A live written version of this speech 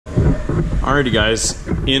Alrighty guys,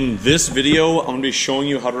 in this video I'm going to be showing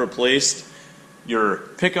you how to replace your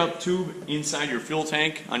pickup tube inside your fuel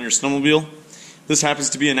tank on your snowmobile. This happens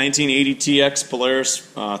to be a 1980 TX Polaris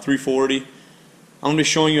 340. I'm going to be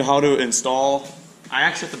showing you how to install. I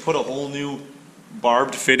actually have to put a whole new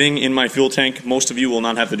barbed fitting in my fuel tank. Most of you will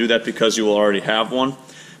not have to do that because you will already have one,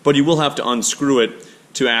 but you will have to unscrew it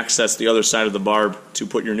to access the other side of the barb to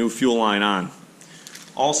put your new fuel line on.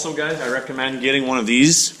 Also guys, I recommend getting one of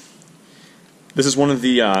these. This is one of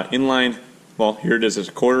the inline, well here it is, it's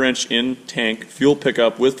a 1/4 inch in tank fuel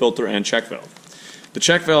pickup with filter and check valve. The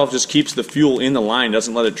check valve just keeps the fuel in the line,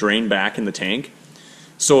 doesn't let it drain back in the tank.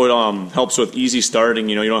 So it helps with easy starting.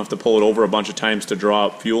 You know, you don't have to pull it over a bunch of times to draw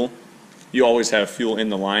out fuel. You always have fuel in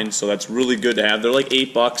the line, so that's really good to have. They're like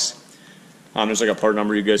 $8. There's like a part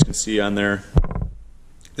number you guys can see on there.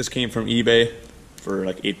 This came from eBay for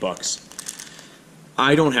like $8.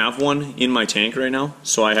 I don't have one in my tank right now,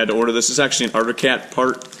 so I had to order this. This is actually an Articat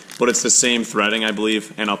part, but it's the same threading, I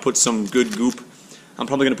believe, and I'll put some good goop. I'm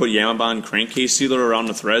probably going to put Yamabond crankcase sealer around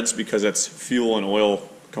the threads because it's fuel and oil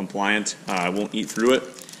compliant. I won't eat through it.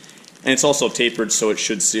 And it's also tapered, so it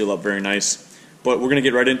should seal up very nice. But we're going to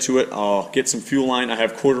get right into it. I'll get some fuel line. I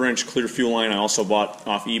have 1/4 inch clear fuel line I also bought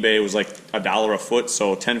off eBay. It was like $1 a foot,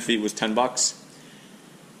 so 10 feet was $10.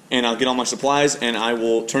 And I'll get all my supplies and I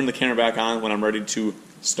will turn the camera back on when I'm ready to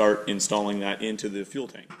start installing that into the fuel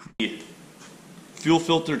tank. Fuel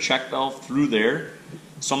filter check valve through there.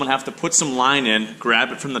 So I'm going to have to put some line in,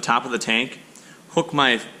 grab it from the top of the tank, hook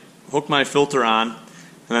my filter on, and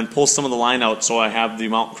then pull some of the line out so I have the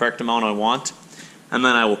correct amount I want. And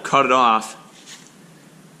then I will cut it off,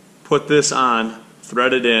 put this on,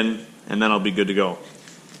 thread it in, and then I'll be good to go.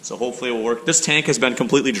 So hopefully it will work. This tank has been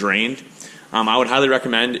completely drained. I would highly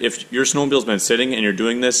recommend if your snowmobile's been sitting and you're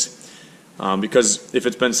doing this, because if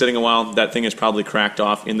it's been sitting a while, that thing is probably cracked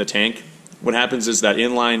off in the tank. What happens is that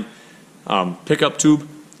inline pickup tube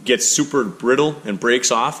gets super brittle and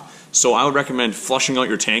breaks off. So I would recommend flushing out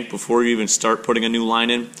your tank before you even start putting a new line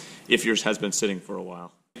in if yours has been sitting for a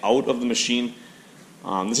while. Out of the machine.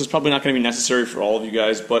 This is probably not going to be necessary for all of you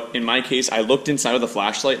guys, but in my case, I looked inside of the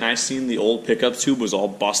flashlight and I seen the old pickup tube was all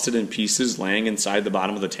busted in pieces laying inside the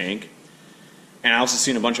bottom of the tank. And I also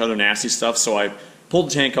seen a bunch of other nasty stuff, so I pulled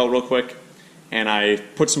the tank out real quick and I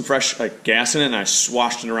put some fresh gas in it and I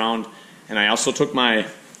swashed it around. And I also took I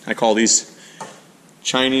call these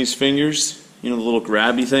Chinese fingers, you know, the little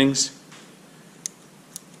grabby things.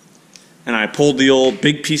 And I pulled the old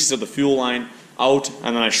big pieces of the fuel line out,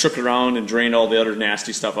 and then I shook it around and drained all the other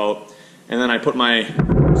nasty stuff out. And then I put I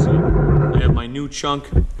have my new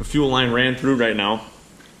chunk of fuel line ran through right now.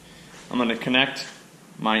 I'm going to connect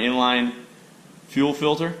my inline fuel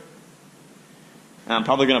filter. And I'm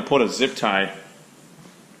probably going to put a zip tie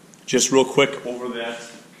just real quick over that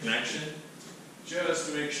connection, just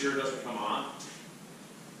to make sure it doesn't come on.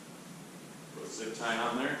 Put a zip tie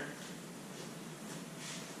on there.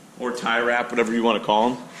 Or tie wrap, whatever you want to call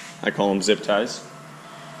them. I call them zip ties.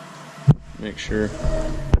 Make sure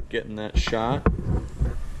getting that shot.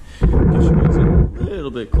 Get you guys in a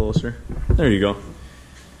little bit closer. There you go.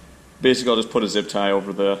 Basically, I'll just put a zip tie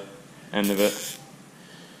over the end of it.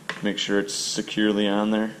 Make sure it's securely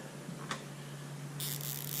on there.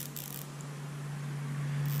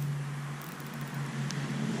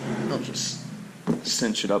 I'll just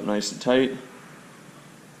cinch it up nice and tight.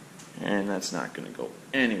 And that's not going to go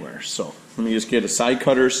anywhere. So let me just get a side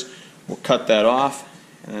cutters. We'll cut that off,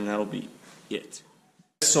 and then that'll be it.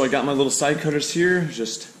 So I got my little side cutters here.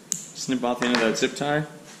 Just snip out the end of that zip tie.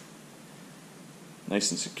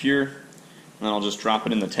 Nice and secure. And then I'll just drop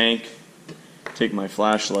it in the tank. Take my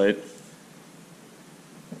flashlight.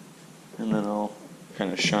 And then I'll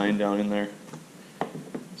kind of shine down in there.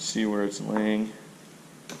 See where it's laying.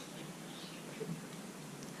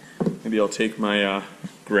 Maybe I'll take my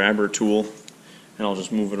grabber tool and I'll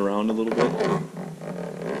just move it around a little bit.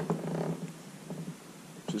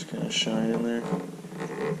 Just kind of shine in there.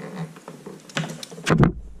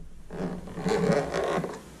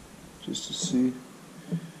 Just to see.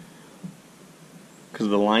 Because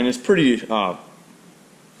the line is pretty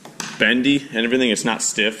bendy and everything. It's not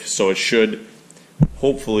stiff, so it should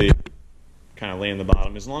hopefully kind of lay in the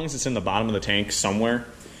bottom. As long as it's in the bottom of the tank somewhere,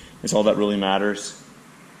 it's all that really matters.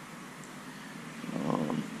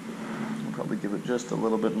 I'll probably give it just a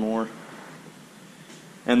little bit more.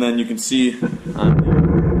 And then you can see on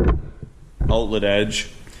the outlet edge,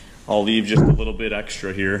 I'll leave just a little bit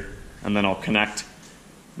extra here, and then I'll connect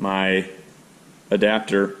my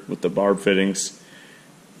adapter with the barb fittings,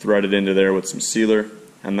 thread it into there with some sealer,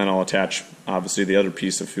 and then I'll attach obviously the other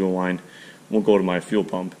piece of fuel line. We'll go to my fuel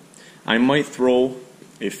pump. I might throw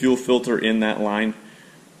a fuel filter in that line,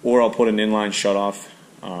 or I'll put an inline shutoff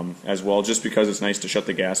as well, just because it's nice to shut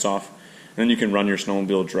the gas off. And then you can run your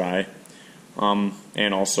snowmobile dry.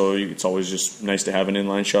 And also, it's always just nice to have an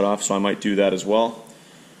inline shutoff, so I might do that as well.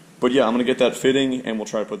 But yeah, I'm going to get that fitting, and we'll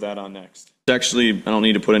try to put that on next. Actually, I don't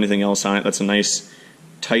need to put anything else on it. That's a nice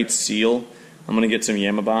tight seal. I'm going to get some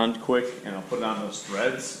Yamabond quick, and I'll put it on those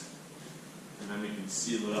threads, and then we can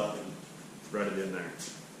seal it up and thread it in there.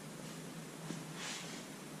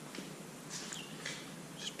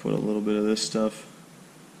 Just put a little bit of this stuff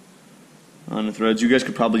on the threads. You guys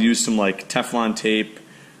could probably use some like Teflon tape,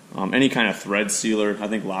 any kind of thread sealer. I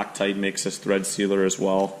think Loctite makes this thread sealer as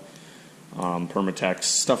well. Permatex,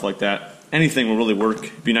 stuff like that. Anything will really work.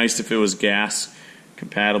 It'd be nice if it was gas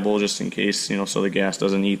compatible, just in case, you know, so the gas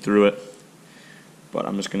doesn't eat through it. But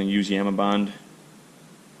I'm just going to use Yamabond,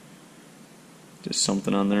 just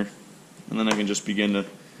something on there, and then I can just begin to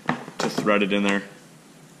thread it in there.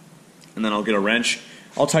 And then I'll get a wrench.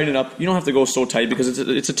 I'll tighten it up. You don't have to go so tight because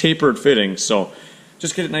it's a tapered fitting, so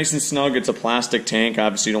just get it nice and snug. It's a plastic tank.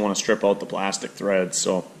 Obviously, you don't want to strip out the plastic threads.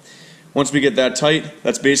 So once we get that tight,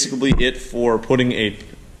 that's basically it for putting a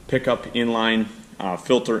pickup inline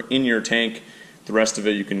filter in your tank. The rest of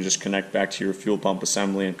it you can just connect back to your fuel pump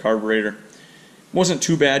assembly and carburetor. Wasn't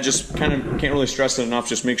too bad, just kind of can't really stress it enough.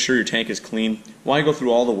 Just make sure your tank is clean. Why go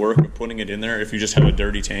through all the work of putting it in there if you just have a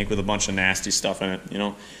dirty tank with a bunch of nasty stuff in it? You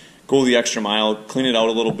know, go the extra mile, clean it out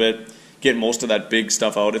a little bit, get most of that big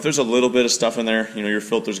stuff out. If there's a little bit of stuff in there, you know, your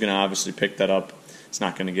filter's going to obviously pick that up. It's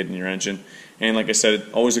not going to get in your engine. And like I said,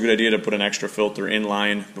 always a good idea to put an extra filter in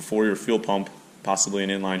line before your fuel pump, possibly an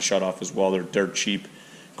inline shutoff as well. They're dirt cheap.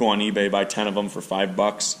 Go on eBay, buy 10 of them for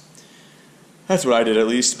 $5. That's what I did at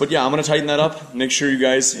least. But yeah, I'm going to tighten that up. Make sure you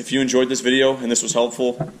guys, if you enjoyed this video and this was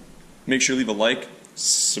helpful, make sure to leave a like,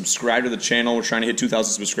 subscribe to the channel. We're trying to hit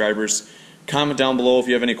 2,000 subscribers. Comment down below if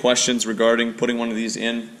you have any questions regarding putting one of these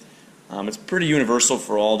in. It's pretty universal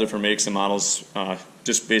for all different makes and models,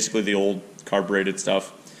 just basically the old carbureted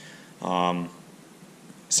stuff.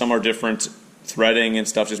 Some are different threading and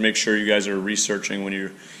stuff. Just make sure you guys are researching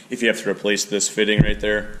if you have to replace this fitting right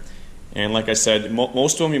there. And like I said,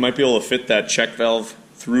 most of them you might be able to fit that check valve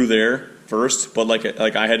through there first, but like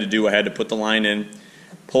I had to do, I had to put the line in,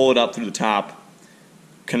 pull it up through the top,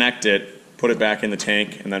 connect it, put it back in the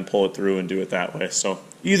tank, and then pull it through and do it that way. So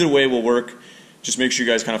either way will work. Just make sure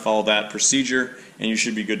you guys kind of follow that procedure, and you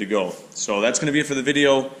should be good to go. So that's going to be it for the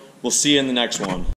video. We'll see you in the next one.